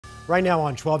Right now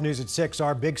on 12 News at 6,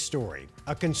 our big story.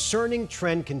 A concerning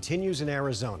trend continues in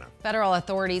Arizona. Federal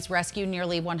authorities rescued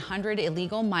nearly 100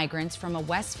 illegal migrants from a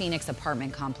West Phoenix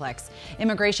apartment complex.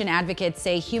 Immigration advocates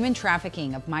say human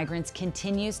trafficking of migrants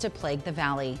continues to plague the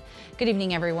valley. Good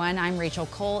evening, everyone. I'm Rachel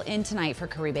Cole, in tonight for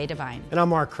Caribe Divine. And I'm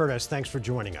Mark Curtis. Thanks for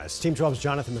joining us. Team 12's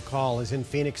Jonathan McCall is in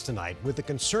Phoenix tonight with the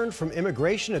concern from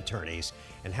immigration attorneys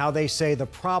and how they say the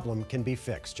problem can be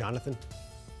fixed. Jonathan?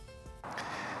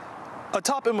 A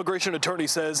top immigration attorney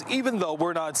says even though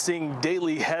we're not seeing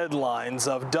daily headlines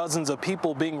of dozens of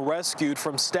people being rescued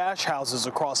from stash houses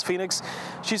across Phoenix,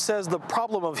 she says the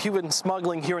problem of human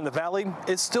smuggling here in the valley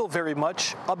is still very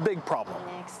much a big problem.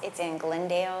 It's in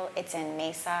Glendale, it's in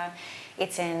Mesa,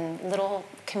 it's in little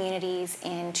communities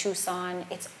in Tucson,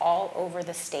 it's all over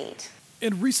the state.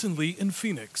 And recently in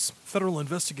Phoenix, federal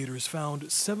investigators found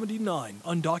 79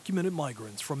 undocumented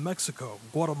migrants from Mexico,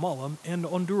 Guatemala, and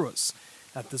Honduras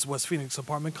at this West Phoenix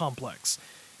apartment complex.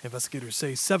 Investigators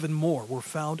say 7 more were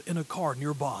found in a car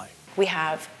nearby. We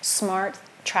have smart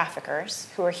traffickers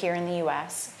who are here in the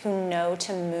U.S. who know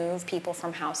to move people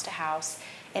from house to house,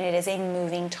 and it is a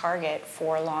moving target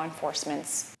for law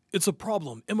enforcement. It's a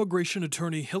problem immigration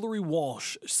attorney Hillary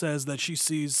Walsh says that she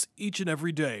sees each and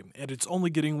every day, and it's only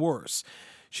getting worse.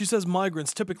 She says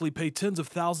migrants typically pay tens of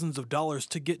thousands of dollars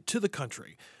to get to the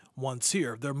country. Once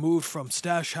here, they're moved from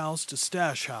stash house to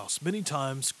stash house, many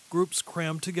times groups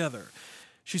crammed together.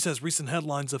 She says recent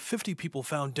headlines of 50 people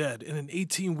found dead in an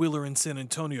 18-wheeler in San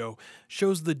Antonio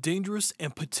shows the dangerous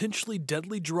and potentially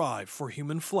deadly drive for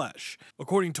human flesh.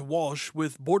 According to Walsh,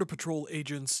 with Border Patrol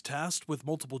agents tasked with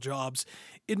multiple jobs,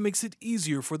 it makes it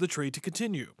easier for the trade to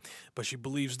continue. But she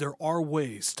believes there are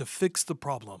ways to fix the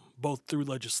problem, both through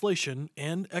legislation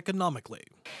and economically.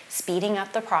 Speeding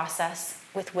up the process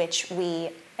with which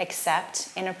we accept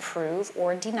and approve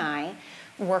or deny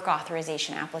work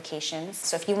authorization applications.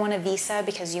 So if you want a visa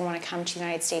because you want to come to the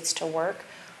United States to work,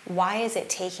 why is it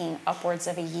taking upwards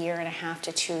of 1.5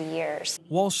 to 2 years?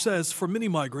 Walsh says for many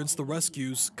migrants, the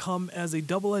rescues come as a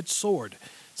double-edged sword,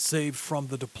 saved from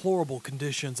the deplorable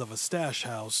conditions of a stash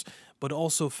house, but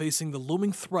also facing the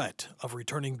looming threat of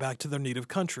returning back to their native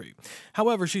country.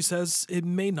 However, she says it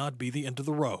may not be the end of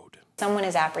the road. Someone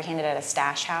is apprehended at a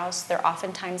stash house, they're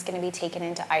oftentimes going to be taken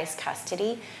into ICE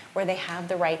custody where they have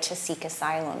the right to seek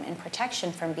asylum and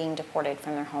protection from being deported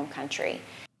from their home country.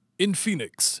 In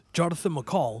Phoenix, Jonathan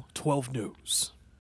McCall, 12 News.